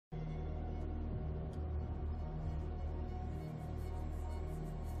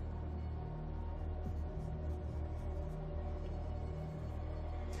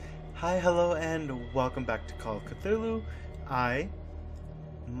Hi, hello, and welcome back to Call of Cthulhu. I,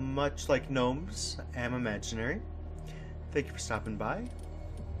 much like gnomes, am imaginary. Thank you for stopping by.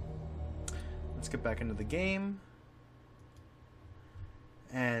 Let's get back into the game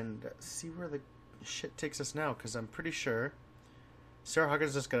and see where the shit takes us now, because I'm pretty sure Sarah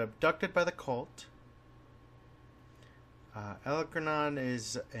Huggins just got abducted by the cult. Algernon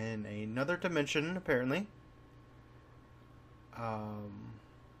is in another dimension, apparently.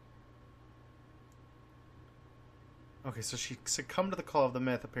 Okay, so she succumbed to the call of the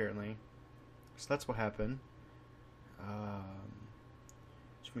myth, apparently. So that's what happened.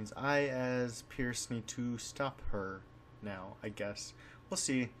 Which means I, as Pierce, need to stop her now, I guess. We'll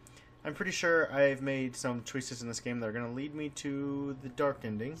see. I'm pretty sure I've made some choices in this game that are going to lead me to the dark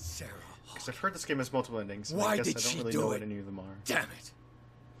ending. Sarah. Because I've heard this game has multiple endings. And Why I guess did I don't she really do know it? what any of them are. Damn it.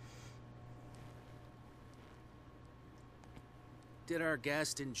 Did our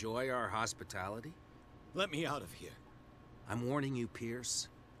guest enjoy our hospitality? Let me out of here. I'm warning you, Pierce.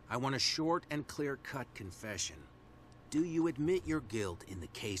 I want a short and clear-cut confession. Do you admit your guilt in the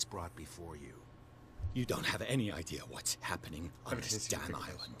case brought before you? You don't have any idea what's happening on this damn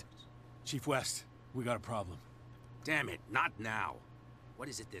island. Chief West, we got a problem. Damn it, not now. What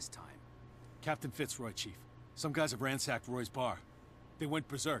is it this time? Captain Fitzroy, Chief. Some guys have ransacked Roy's bar. They went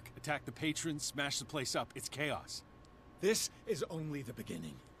berserk, attacked the patrons, smashed the place up. It's chaos. This is only the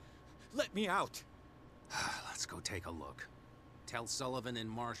beginning. Let me out. Let's go take a look. Tell Sullivan and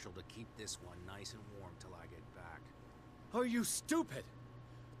Marshall to keep this one nice and warm till I get back. Are you stupid?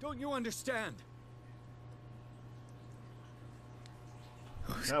 Don't you understand?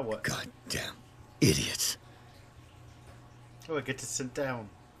 Now what? Goddamn idiots. Oh, I get to sit down.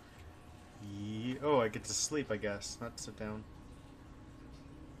 Oh, I get to sleep, I guess. Not sit down.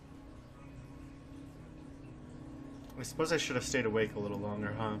 I suppose I should have stayed awake a little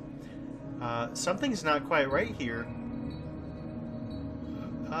longer, huh? Something's not quite right here.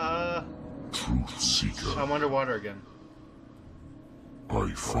 Truth Seeker, I'm underwater again.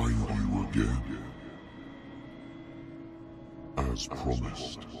 I find you again. As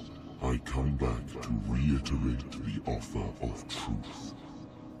promised, I come back to reiterate the offer of truth.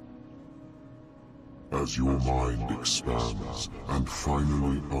 As your mind expands and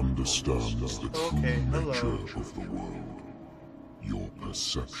finally understands the true nature of the world, your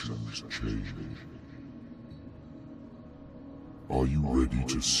perceptions change. Are you ready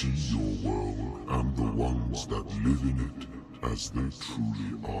to see your world and the ones that live in it as they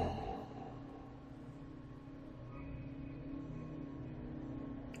truly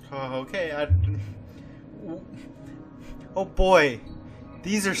are? Okay, oh boy,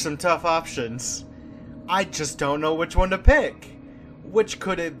 these are some tough options. I just don't know which one to pick. Which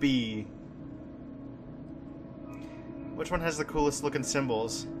could it be? Which one has the coolest looking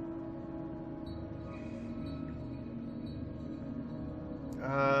symbols?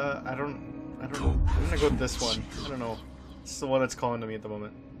 I don't. I'm gonna go with this one. I don't know. It's the one that's calling to me at the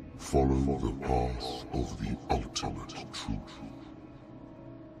moment. Follow the path of the ultimate truth.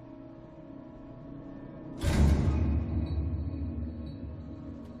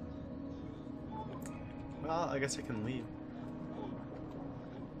 Well, I guess I can leave.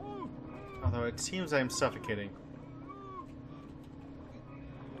 Although it seems I'm suffocating.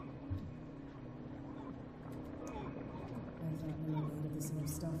 I thought we were made of the same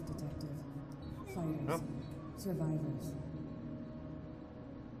stuff, Detective. Fighters. Oh. Survivors.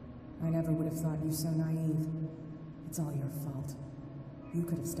 I never would have thought you so naive. It's all your fault. You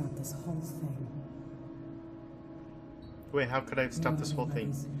could have stopped this whole thing. Wait, how could I stop this whole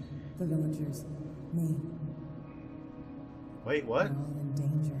thing? The villagers. Me. Wait, what? We're all in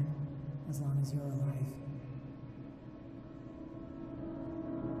danger. As long as you're alive.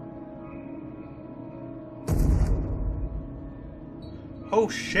 Oh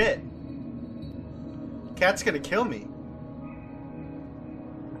shit! Cat's gonna kill me.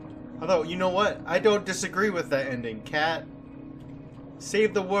 Although, you know what? I don't disagree with that ending. Cat,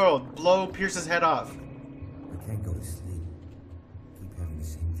 save the world. Blow Pierce's head off. I can't go to sleep. Keep having the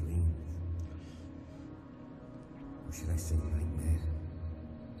same dream. Or should I say nightmare?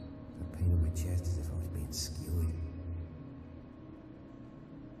 The pain in my chest as if I was being skewered.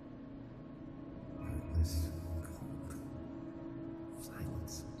 Darkness, cold,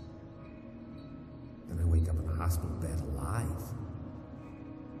 silence. Then I wake up in a hospital bed alive.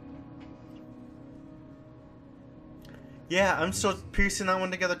 Yeah, I'm still piecing that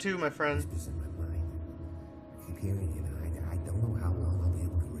one together too, my friend. Whispers in my mind. I keep hearing it, and I don't know how long I'll be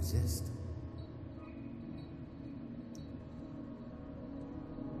able to resist.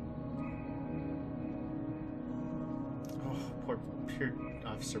 Oh, poor here,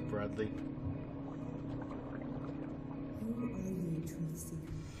 Officer Bradley. Who are you, truth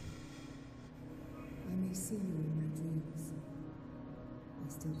seeker? I may see you in my dreams. I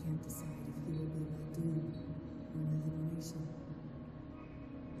still can't decide if you will be my doom or my liberation.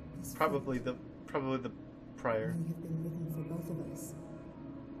 This Probably fate the prior. may have been written for both of us,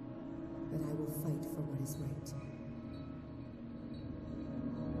 but I will fight for what is right.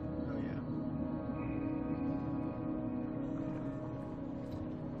 Oh yeah.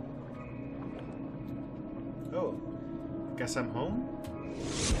 Oh, guess I'm home.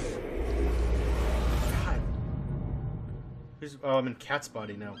 God. Oh, I'm in Cat's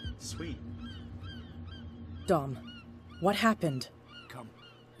body now. Sweet. Dom, what happened? Come,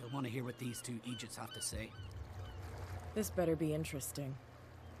 you'll want to hear what these two Egypts have to say. This better be interesting.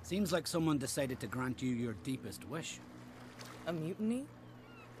 Seems like someone decided to grant you your deepest wish. A mutiny?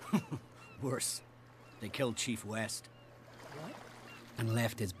 Worse. They killed Chief West. What? And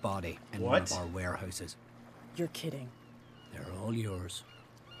left his body in one of our warehouses. You're kidding. They're all yours.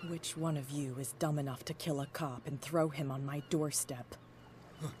 Which one of you is dumb enough to kill a cop and throw him on my doorstep?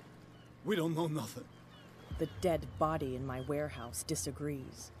 We don't know nothing. The dead body in my warehouse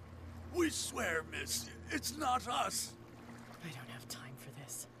disagrees. We swear, miss, it's not us. I don't have time for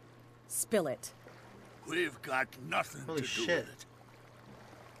this. Spill it. We've got nothing Holy to do shit. with it.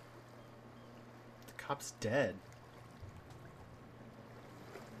 The cop's dead.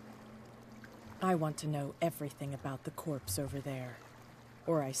 I want to know everything about the corpse over there,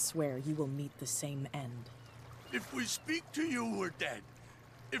 or I swear you will meet the same end. If we speak to you, we're dead.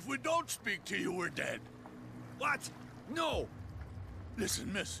 If we don't speak to you, we're dead. What? No!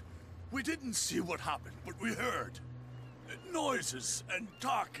 Listen, miss, we didn't see what happened, but we heard. Noises and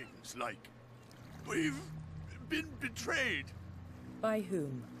talkings, like. We've been betrayed. By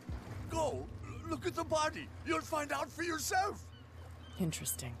whom? Go, look at the body. You'll find out for yourself.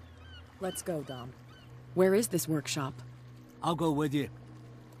 Interesting. Let's go, Dom. Where is this workshop? I'll go with you.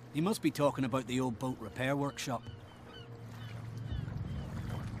 You must be talking about the old boat repair workshop.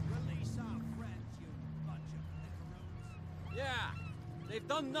 Release our friends, you bunch of little. Yeah, they've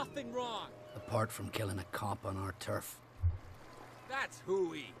done nothing wrong. Apart from killing a cop on our turf. That's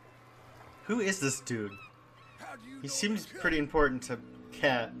hooey. Who is this dude? How do you He know seems they pretty important to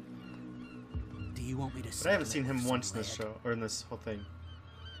Cat, Do you want me to but I haven't settle seen it him with once some in this red? show, or in this whole thing.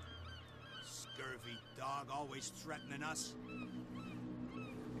 Scurvy dog always threatening us.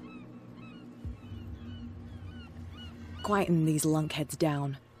 Quieten these lunkheads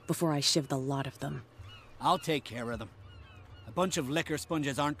down before I shiv the lot of them. I'll take care of them. A bunch of liquor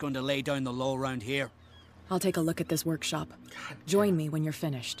sponges aren't going to lay down the law round here. I'll take a look at this workshop. Join me when you're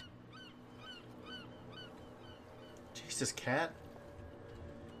finished. Jesus, Cat.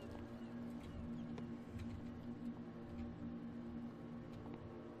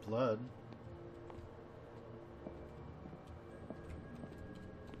 Blood.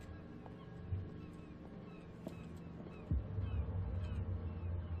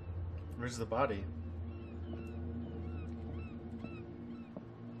 Where's the body?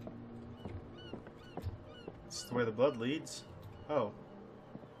 It's the way the blood leads. Oh.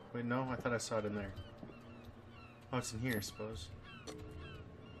 Wait, no, I thought I saw it in there. Oh, it's in here, I suppose.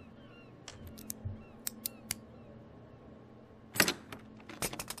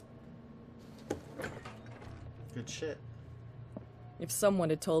 Good shit. If someone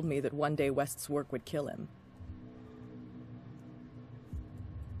had told me that one day West's work would kill him.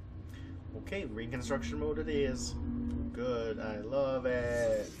 Okay, reconstruction mode it is. Good, I love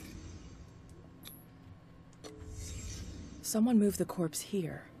it. Someone moved the corpse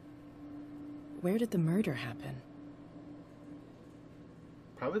here. Where did the murder happen?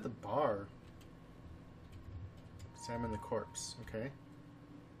 Probably the bar. Examine the corpse, okay.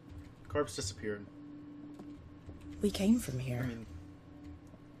 Corpse disappeared. We came from I here. mean,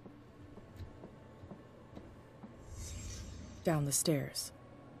 Down the stairs.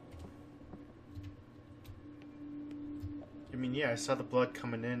 yeah, I saw the blood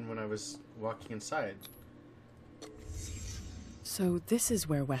coming in when I was walking inside. So this is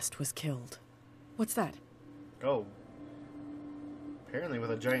where West was killed. What's that? Oh. Apparently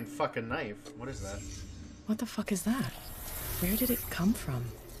with a giant fucking knife. What is that? What the fuck is that? Where did it come from?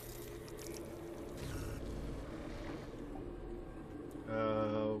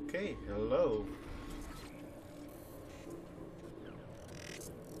 Okay, hello.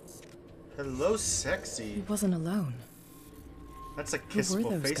 Hello, sexy. He wasn't alone. That's a Who were kissable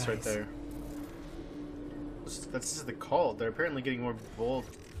those face right guys? there. That's just the call. They're apparently getting more bold.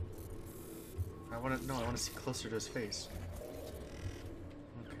 I want to see closer to his face.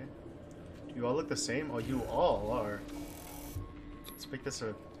 Okay. Do you all look the same? Oh, you all are. make this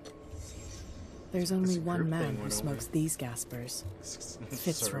a... There's only group one thing man who went smokes over. these Gaspers.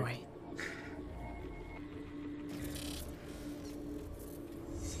 Fitzroy. Sorry.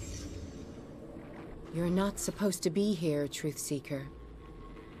 You're not supposed to be here, Truth Seeker.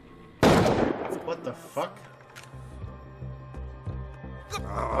 What the fuck?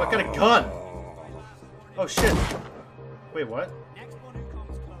 Oh, I got a gun! Oh shit! Wait, what?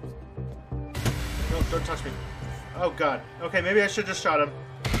 No, don't touch me. Oh god. Okay, maybe I should just shot him.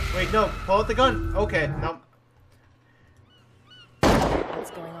 Wait, no, pull out the gun! Okay, no.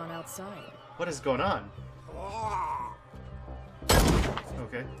 What's going on outside? What is going on?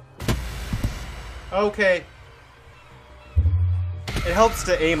 Okay. Okay. It helps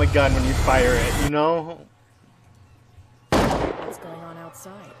to aim a gun when you fire it, you know? What's going on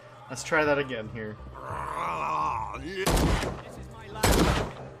outside? Let's try that again here. This is my last.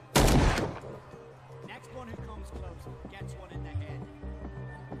 Next one who comes close gets one in the head.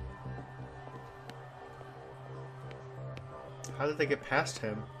 How did they get past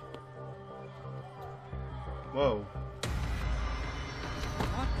him? Whoa.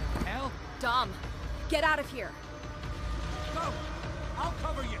 What the hell? Dom, get out of here. Go! I'll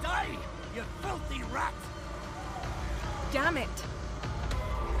cover you. Die, you filthy rat! Damn it.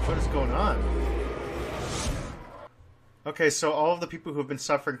 What is going on? Okay, so all of the people who have been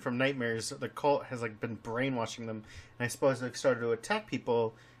suffering from nightmares, the cult has like been brainwashing them, and I suppose they've started to attack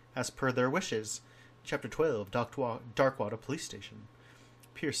people as per their wishes. Chapter 12, Darkwater Police Station.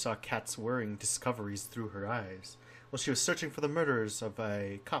 Pierce saw Kat's worrying discoveries through her eyes. While she was searching for the murderers of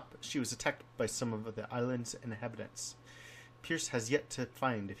a cop, she was attacked by some of the island's inhabitants. Pierce has yet to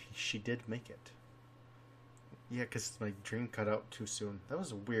find if she did make it. Yeah, because my dream cut out too soon. That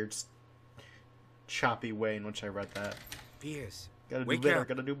was a weird, choppy way in which I read that. Pierce, Gotta do wake better, up.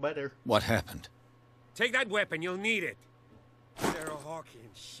 gotta do better. What happened? Take that weapon, you'll need it. Sarah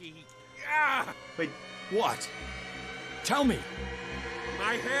Hawkins, she... Ah! Wait, What? Tell me.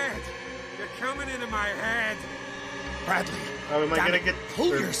 My head! You're coming into my head! Bradley. oh, am I damn gonna it, get...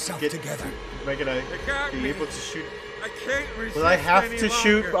 Pull or yourself get- together. Am I gonna You got be me. able to shoot... I can't resist Will I have any to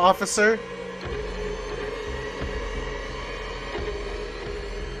shoot, longer. officer?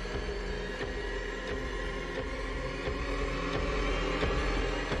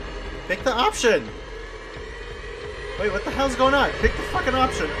 Pick the option! Wait, what the hell's going on? Pick the fucking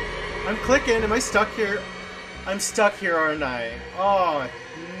option. I'm clicking. Am I stuck here? I'm stuck here, aren't I? Oh,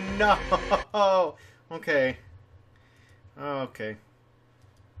 no. Okay. Okay.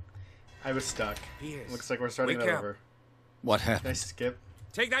 I was stuck. Pierce, Looks like we're starting wake that up. over. What Can I happened? skip?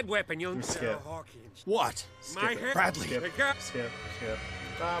 Take that weapon, you'll... Let me skip. Sarah Hawkins. What? Skip My it. head... Bradley. Skip. You got... Skip. Skip.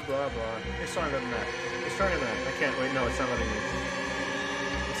 Blah, blah, blah. You're stronger than that. You're stronger than that. I can't. Wait, no, it's not letting me.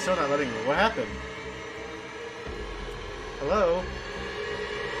 It's still not letting me. What happened? Hello?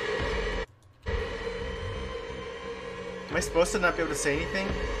 Am I supposed to not be able to say anything?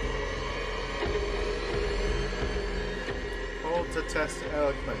 Hold to test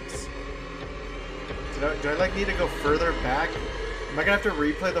eloquence. Do I like need to go further back? Am I gonna have to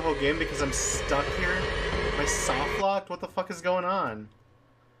replay the whole game because I'm stuck here? Am I soft locked? What the fuck is going on?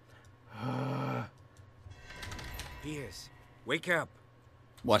 Pierce, wake up.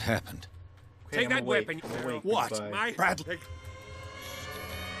 What happened? Okay, Take I'm that awake. weapon. I'm awake. What? Goodbye. My... Bradley.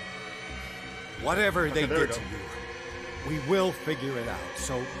 Whatever Okay, they there we did go. to you, we will figure it out.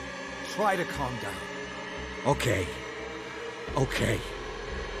 So try to calm down. Okay. Okay.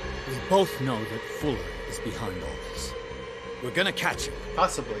 We both know that Fuller is behind all this. We're gonna catch him.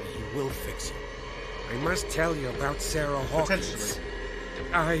 Possibly. He will fix you. I must tell you about Sarah Hawkins. Potentially.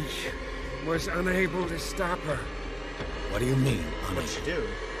 I was unable to stop her. What do you mean, honey? What'd she do?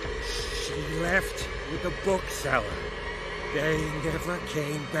 She left with the bookseller. They never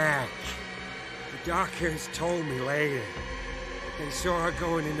came back. The doctors told me later that they saw her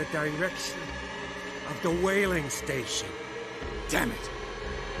going in the direction of the whaling station. Damn it!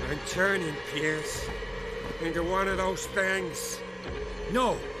 I'm turning, Pierce, into one of those things.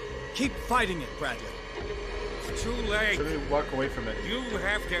 No! Keep fighting it, Bradley. It's too late. Should we walk away from it? You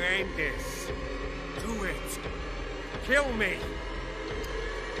have to end this. Do it. Kill me.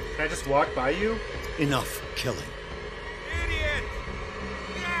 Can I just walk by you? Enough killing. Idiot!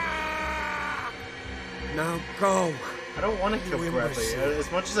 Ah! Now go. I don't want to kill You Bradley. imbecile.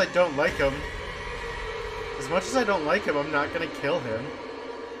 As much as I don't like him, I'm not gonna kill him.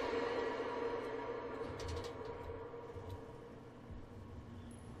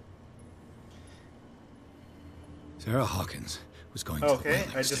 Sarah Hawkins was going to the Okay, whaling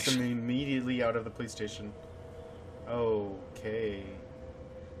I just am station. immediately out of the police station. Okay.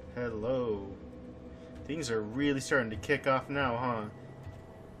 Hello. Things are really starting to kick off now, huh?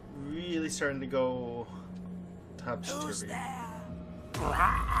 really starting to go topsy-turvy.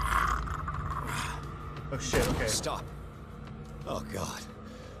 Oh shit, okay. Stop. Oh god.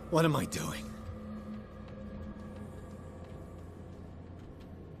 What am I doing?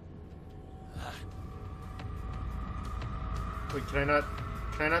 Wait, can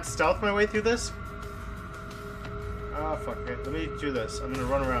I not stealth my way through this? Ah, fuck it. Let me do this. I'm gonna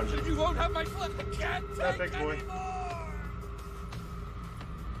run around you. You won't have my flip. I can't take big boy. anymore.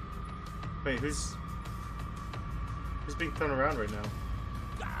 Wait, who's being thrown around right now?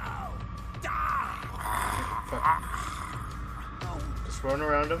 Fuck. Just run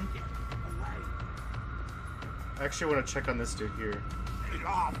around him. I actually want to check on this dude here.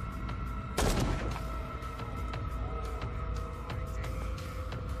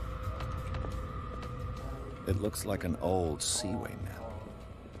 It looks like an old Seaway map.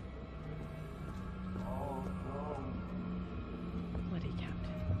 Bloody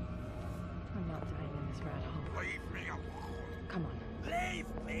Captain. I'm not dying in this rat hole. Leave me alone. Come on. Leave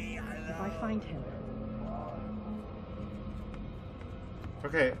me alone. If I find him...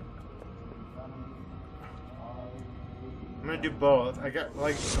 Okay. I'm gonna do both. I'm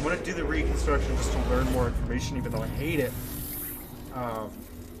gonna do the reconstruction just to learn more information, even though I hate it. Oh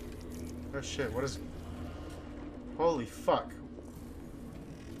shit, what is... Holy fuck.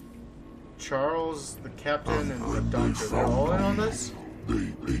 Charles, the captain, and the doctor, they're all in on this?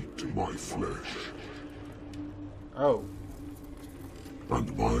 They ate my flesh. Oh.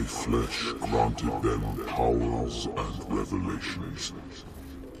 And my flesh granted them powers and revelations.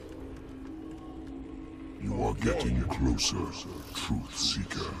 You are getting closer, Truth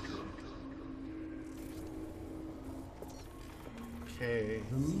Seeker. Okay.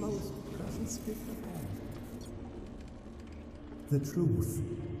 The most precious gift of all. The truth.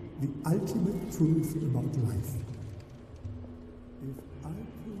 The ultimate truth about life. If I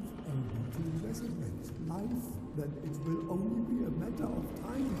prove able to resurrect life, then it will only be a matter of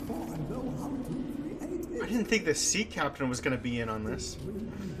time before I know how to create it. I didn't think the sea captain was gonna be in on this. It will be the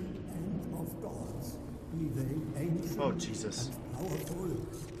end of gods. Be they ancient Oh, Jesus. and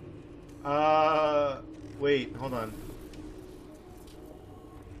powerful. Wait, hold on.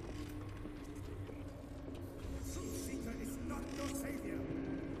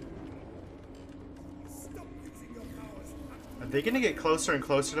 Are they gonna get closer and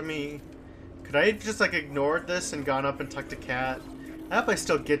closer to me? Could I have just like ignored this and gone up and tucked a cat? I hope I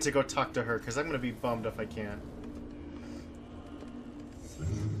still get to go talk to her, because I'm gonna be bummed if I can't.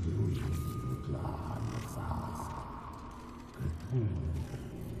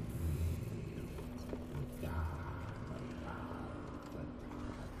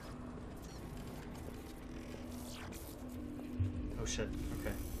 Oh shit,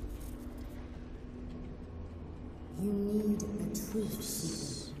 okay. You need a truth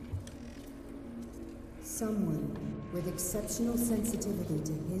seeker. Someone with exceptional sensitivity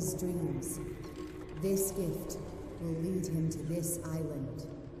to his dreams. This gift will lead him to this island.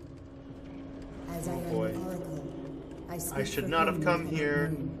 As I am an oracle, I speak I should for not him have come without here.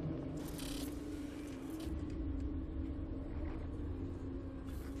 name.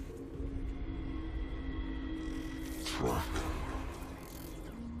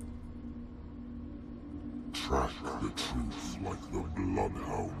 Track the truth like the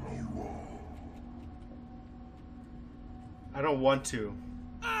bloodhound you are. I don't want to.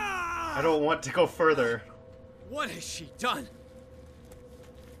 I don't want to go further. What has she done?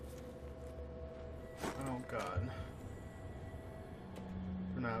 Oh god.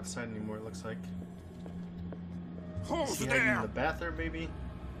 We're not outside anymore, it looks like. Who's Is he hiding in there? the bathroom, maybe?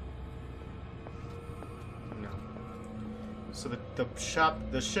 No. So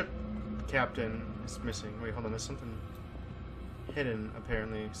the ship captain is missing. Wait, hold on, there's something hidden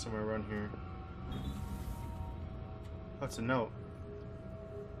apparently somewhere around here. Oh, it's a note.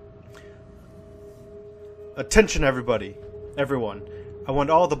 Attention everybody. Everyone. I want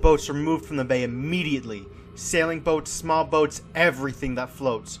all the boats removed from the bay immediately. Sailing boats, small boats, everything that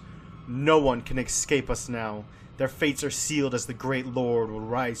floats. No one can escape us now. Their fates are sealed as the great Lord will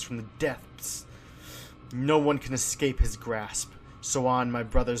rise from the depths. No one can escape his grasp. So on, my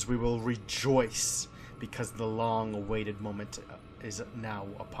brothers, we will rejoice, because the long-awaited moment is now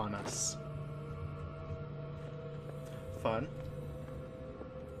upon us. Fun.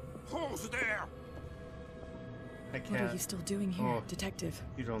 Who's there? I can't. What are you still doing here, Oh, Detective?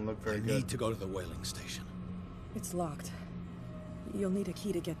 You don't look very I good. need to go to the whaling station. It's locked. You'll need a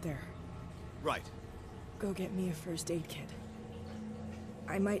key to get there. Right. Go get me a first aid kit.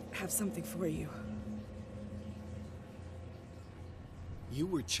 I might have something for you. You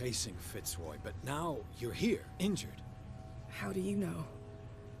were chasing Fitzroy, but now you're here, injured. How do you know?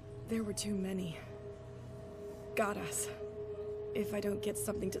 There were too many. Got us. If I don't get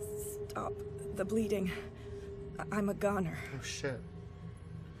something to stop the bleeding, I'm a goner. Oh shit.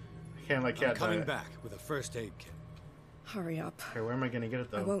 I can't let Cat die. I'm coming back with a first aid kit. Hurry up. Okay, where am I gonna get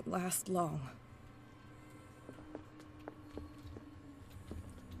it though? I won't last long.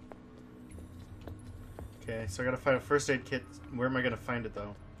 Okay, so I gotta find a first aid kit. Where am I gonna find it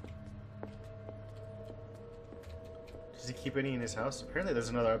though? Does he keep any in his house? Apparently there's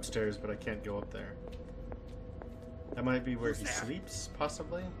another upstairs, but I can't go up there. That might be where he sleeps,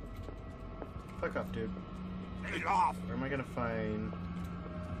 possibly? Fuck off, dude. Get off! Where am I gonna find...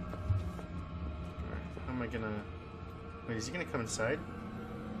 Alright, how am I gonna... Wait, is he gonna come inside?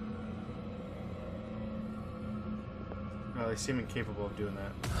 Oh, they seem incapable of doing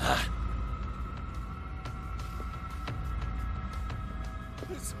that.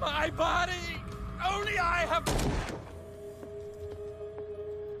 It's my body! Only I have...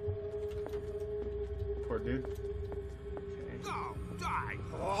 Poor dude. No, die!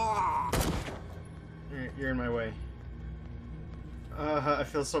 You're in my way. I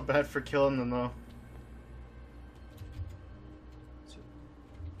feel so bad for killing them though.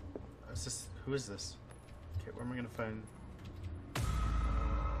 Is this, who is this? Okay, where am I gonna find?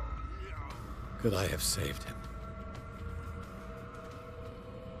 Could I have saved him?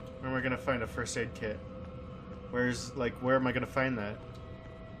 Where am I gonna find a first aid kit? Where's, like, where am I gonna find that?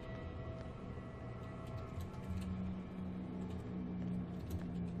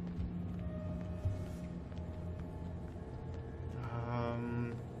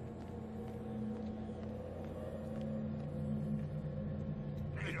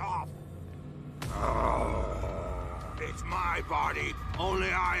 Get off! It's my body. Only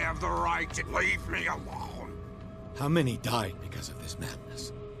I have the right to leave me alone. How many died because of this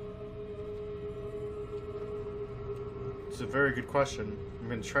madness? It's a very good question. I'm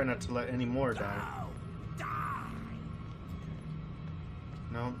gonna try not to let any more die.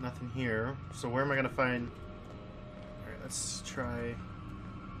 No, nothing here. So where am I gonna find... Alright, let's try...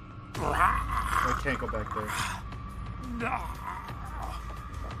 Oh, I can't go back there. No.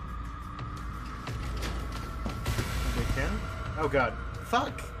 They can? Oh god.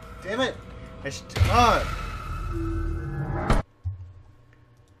 Fuck! Damn it! I should...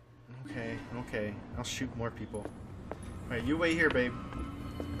 Okay, okay. I'll shoot more people. Alright, you wait here, babe.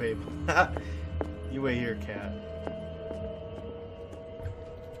 Babe. You wait here, Cat.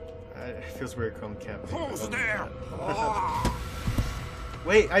 It feels weird calling Cat babe. Who's there?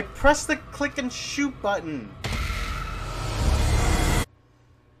 Wait, I pressed the click and shoot button!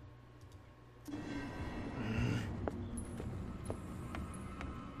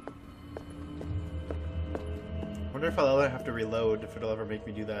 I wonder if I'll ever have to reload, if it'll ever make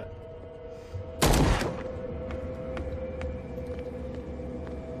me do that.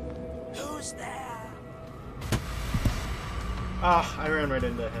 Who's there? Ah, I ran right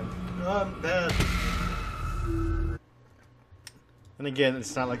into him. I'm dead. And again,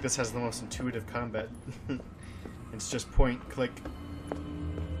 it's not like this has the most intuitive combat. It's just point, click.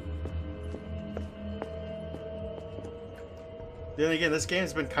 Then again, this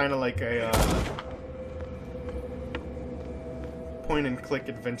game's been kind of like a point and click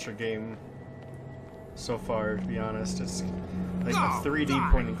adventure game so far, to be honest. It's like a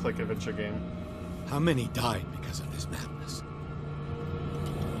 3D point and click adventure game. How many died because of this madness?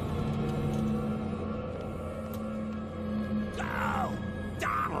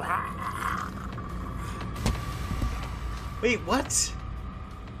 Wait, what?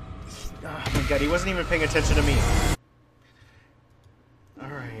 Oh my god, he wasn't even paying attention to me.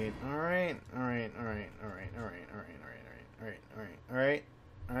 Alright, alright, alright, alright, alright, alright,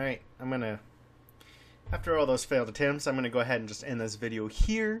 alright. I'm gonna... After all those failed attempts, I'm gonna go ahead and just end this video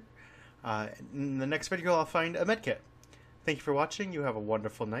here. In the next video, I'll find a medkit. Thank you for watching. You have a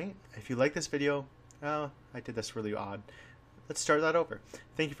wonderful night. If you like this video... Oh, I did this really odd. Let's start that over.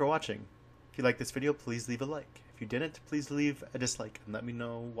 Thank you for watching. If you like this video, please leave a like. If you didn't, please leave a dislike and let me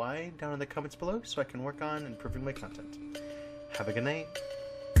know why down in the comments below so I can work on improving my content. Have a good night.